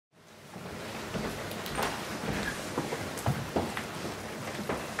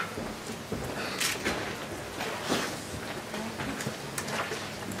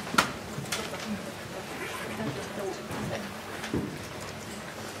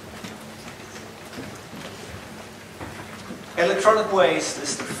Electronic waste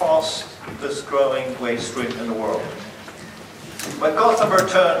is the fastest growing waste stream in the world. When Gothenburg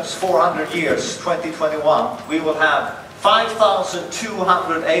turns 400 years, 2021, we will have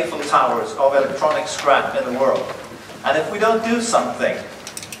 5,200 Eiffel Towers of electronic scrap in the world. And if we don't do something,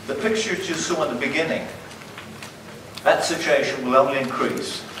 the pictures you saw in the beginning, that situation will only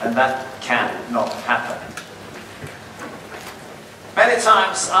increase, and that cannot happen. Many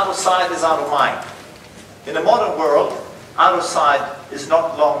times, out of sight is out of mind. In the modern world, out of sight is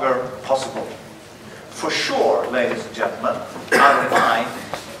not longer possible. For sure, ladies and gentlemen, out of mind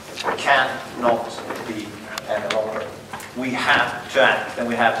cannot be any longer. We have to act, and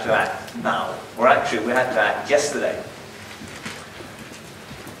we have to act now. Or actually, we had to act yesterday.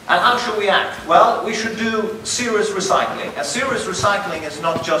 And how should we act? Well, we should do serious recycling. And serious recycling is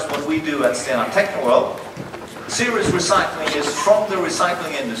not just what we do at Stena Technoworld. Serious recycling is from the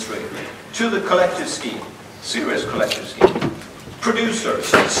recycling industry to the collective scheme. Serious collective scheme. Producers,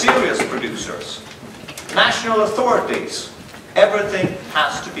 serious producers. National authorities. Everything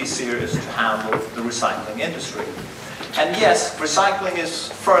has to be serious to handle the recycling industry. And yes, recycling is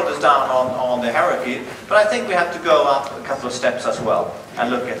further down on the hierarchy, but I think we have to go up a couple of steps as well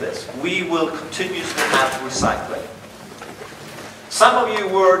and look at this. We will continuously have recycling. Some of you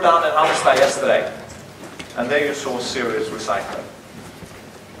were down in Halmstad yesterday, and there you saw serious recycling.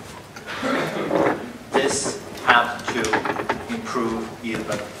 This has to improve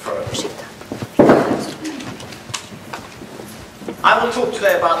even further. I will talk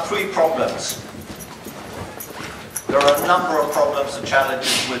today about 3 problems. There are a number of problems and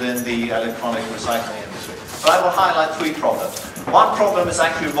challenges within the electronic recycling industry. But I will highlight 3 problems. One problem is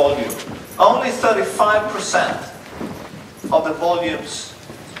actually volume. Only 35% of the volumes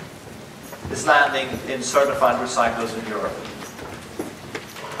is landing in certified recyclers in Europe.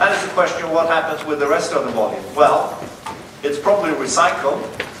 That is the question, what happens with the rest of the volume? Well, it's probably recycled,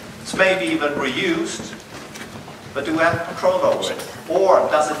 it's maybe even reused, but do we have control over it? Or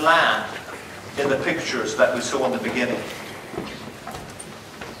does it land in the pictures that we saw in the beginning?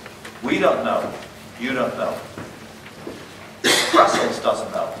 We don't know. You don't know. Brussels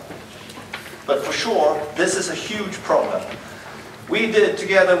doesn't know. But for sure, this is a huge problem. We did,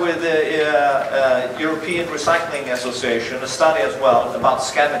 together with the European Recycling Association, a study as well about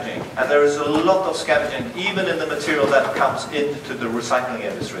scavenging. And there is a lot of scavenging, even in the material that comes into the recycling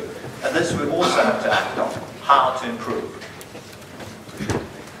industry. And this we also have to act on, how to improve.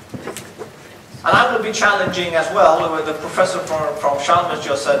 And I will be challenging as well, the professor from Chalmers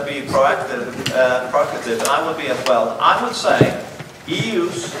just said be proactive, and I will be as well. I would say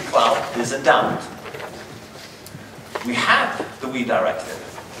EU's clout is in doubt. We have the WE Directive.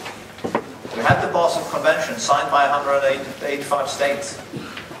 We have the Basel Convention signed by 185 states.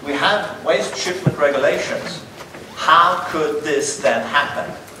 We have waste shipment regulations. How could this then happen?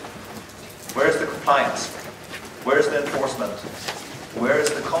 Where's the compliance? Where's the enforcement?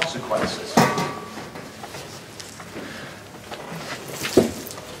 Where's the consequences?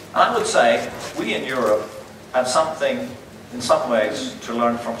 I would say we in Europe have something, in some ways, to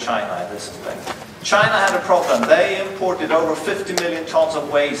learn from China in this thing. China had a problem. They imported over 50 million tons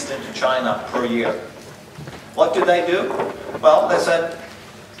of waste into China per year. What did they do? Well, they said,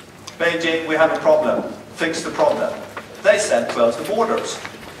 Beijing, we have a problem. Fix the problem. They said, close the borders.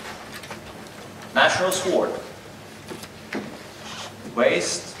 National sword.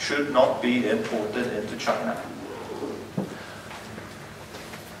 Waste should not be imported into China.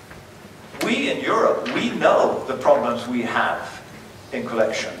 We in Europe, we know the problems we have in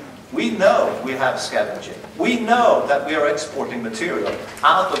collection. We know we have scavenging. We know that we are exporting material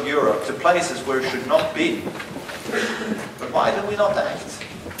out of Europe to places where it should not be. But why do we not act?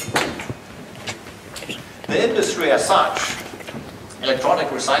 The industry as such, electronic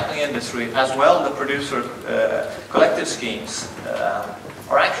recycling industry, as well the producer collective schemes,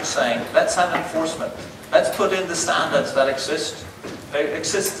 are actually saying, let's have enforcement. Let's put in the standards that exist. There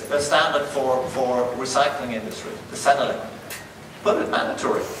exists a standard for recycling industry, the settling. Put it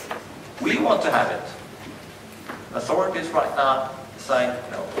mandatory. We want to have it. Authorities right now saying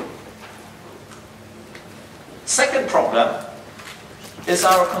no. Second problem is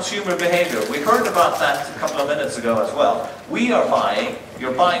our consumer behavior. We heard about that a couple of minutes ago as well. We are buying,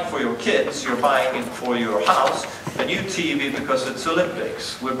 you're buying for your kids, you're buying it for your house, a new TV because it's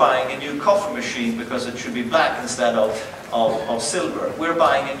Olympics. We're buying a new coffee machine because it should be black instead of silver. We're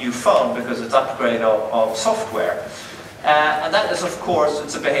buying a new phone because it's upgrade of software. And that is, of course,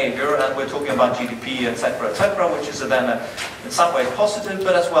 it's a behavior, and we're talking about GDP, etc., which is then in some way positive,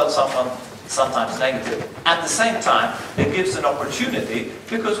 but as well sometimes negative. At the same time, it gives an opportunity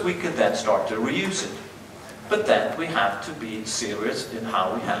because we can then start to reuse it. But then we have to be serious in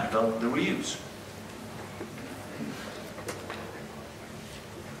how we handle the reuse.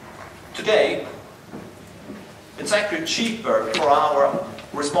 Today, it's actually cheaper for our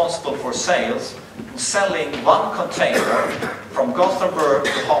responsible for sales selling one container from Gothenburg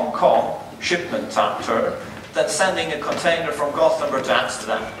to Hong Kong, shipment turn, than sending a container from Gothenburg to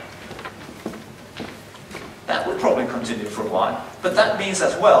Amsterdam. That will probably continue for a while, but that means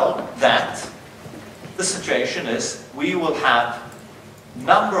as well that the situation is we will have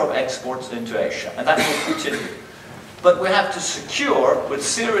number of exports into Asia, and that will continue. But we have to secure, with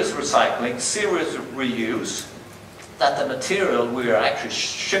serious recycling, serious reuse, that the material we are actually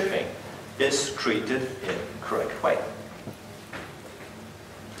shipping is treated in the correct way.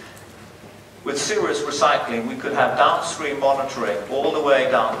 With serious recycling, we could have downstream monitoring all the way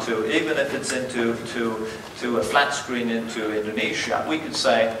down to, even if it's into a flat screen into Indonesia, we could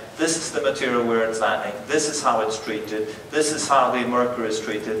say, this is the material where it's landing, this is how it's treated, this is how the mercury is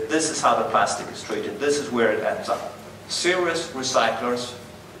treated, this is how the plastic is treated, this is where it ends up. Serious recyclers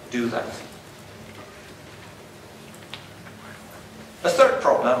do that. A third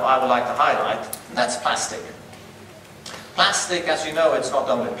problem I would like to highlight, and that's plastic. Plastic, as you know, it's not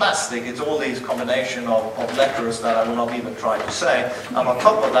only plastic, it's all these combination of letters that I will not even try to say. And on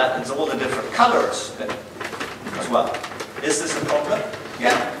top of that, it's all the different colors as well. Is this a problem?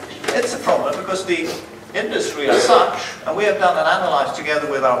 Yeah, it's a problem because the industry as such, and we have done an analysis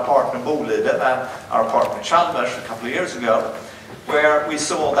together with our partner Boliden and our partner Chalmers a couple of years ago, where we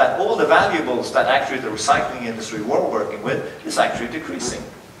saw that all the valuables that actually the recycling industry were working with is actually decreasing.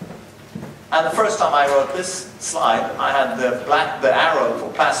 And the first time I wrote this slide, I had the arrow for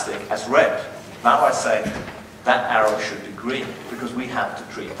plastic as red. Now I say that arrow should be green, because we have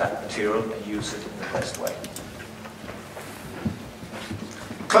to treat that material and use it in the best way.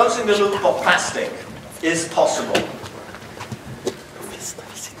 Closing the loop of plastic is possible.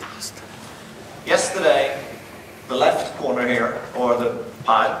 Yesterday, the left corner here, or the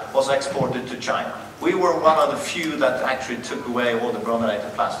pile, was exported to China. We were one of the few that actually took away all the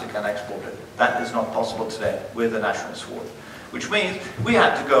brominated plastic and exported. That is not possible today with the national sword. Which means we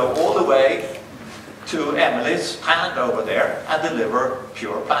had to go all the way to Emily's plant over there and deliver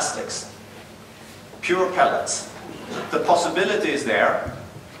pure plastics. Pure pellets. The possibility is there.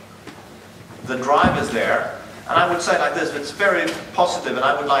 The drive is there. And I would say like this, it's very positive, and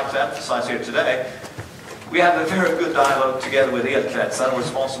I would like to emphasize here today, we have a very good dialogue together with Elkrets, and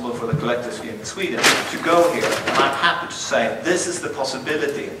responsible for the collective scheme in Sweden, to go here. And I'm happy to say this is the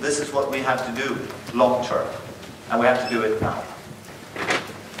possibility. This is what we have to do long term. And we have to do it now.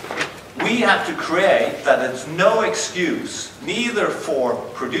 We have to create that it's no excuse, neither for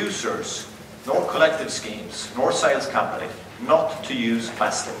producers, nor collective schemes, nor sales companies, not to use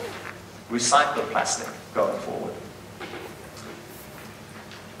plastic, recycled plastic going forward.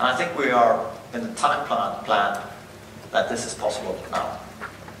 And I think we are in the time plan that this is possible now.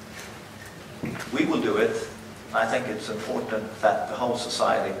 We will do it. I think it's important that the whole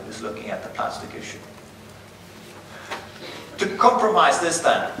society is looking at the plastic issue. To compromise this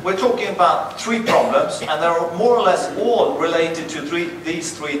then, we're talking about three problems, and they're more or less all related to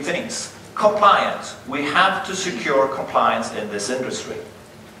these three things. Compliance. We have to secure compliance in this industry.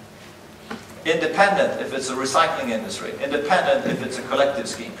 Independent if it's a recycling industry, independent if it's a collective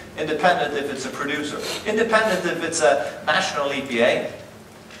scheme, independent if it's a producer, independent if it's a national EPA,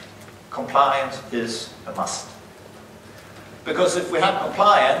 compliance is a must. Because if we have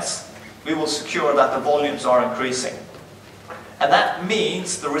compliance, we will secure that the volumes are increasing. And that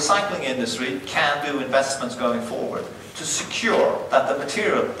means the recycling industry can do investments going forward to secure that the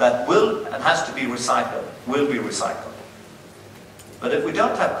material that will and has to be recycled will be recycled. But if we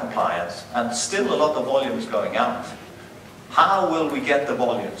don't have compliance, and still a lot of volume is going out, how will we get the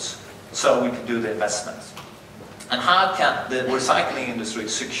volumes so we can do the investments? And how can the recycling industry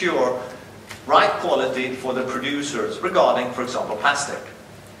secure right quality for the producers regarding, for example, plastic?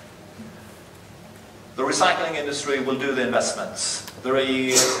 The recycling industry will do the investments.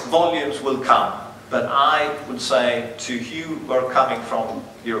 The volumes will come. But I would say to you who are coming from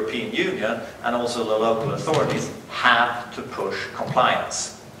the European Union and also the local authorities, have to push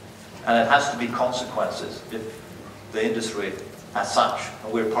compliance. And it has to be consequences if the industry as such,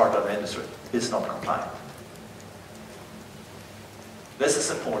 and we're part of the industry, is not compliant. This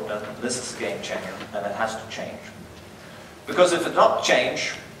is important, this is a game changer, and it has to change. Because if it not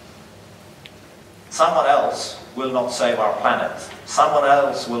change, someone else will not save our planet. Someone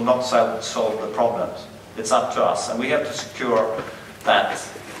else will not solve the problems. It's up to us, and we have to secure that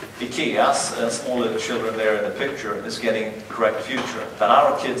IKEA's small little children there in the picture is getting a correct future, that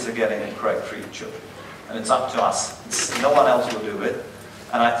our kids are getting a correct future. and it's up to us. No one else will do it.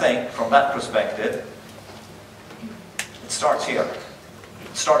 And I think, from that perspective, it starts here.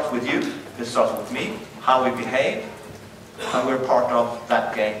 It starts with you, it starts with me, how we behave, and we're part of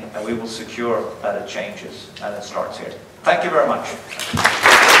that game, and we will secure that it changes, and it starts here. Thank you very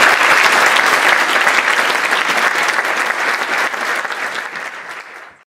much.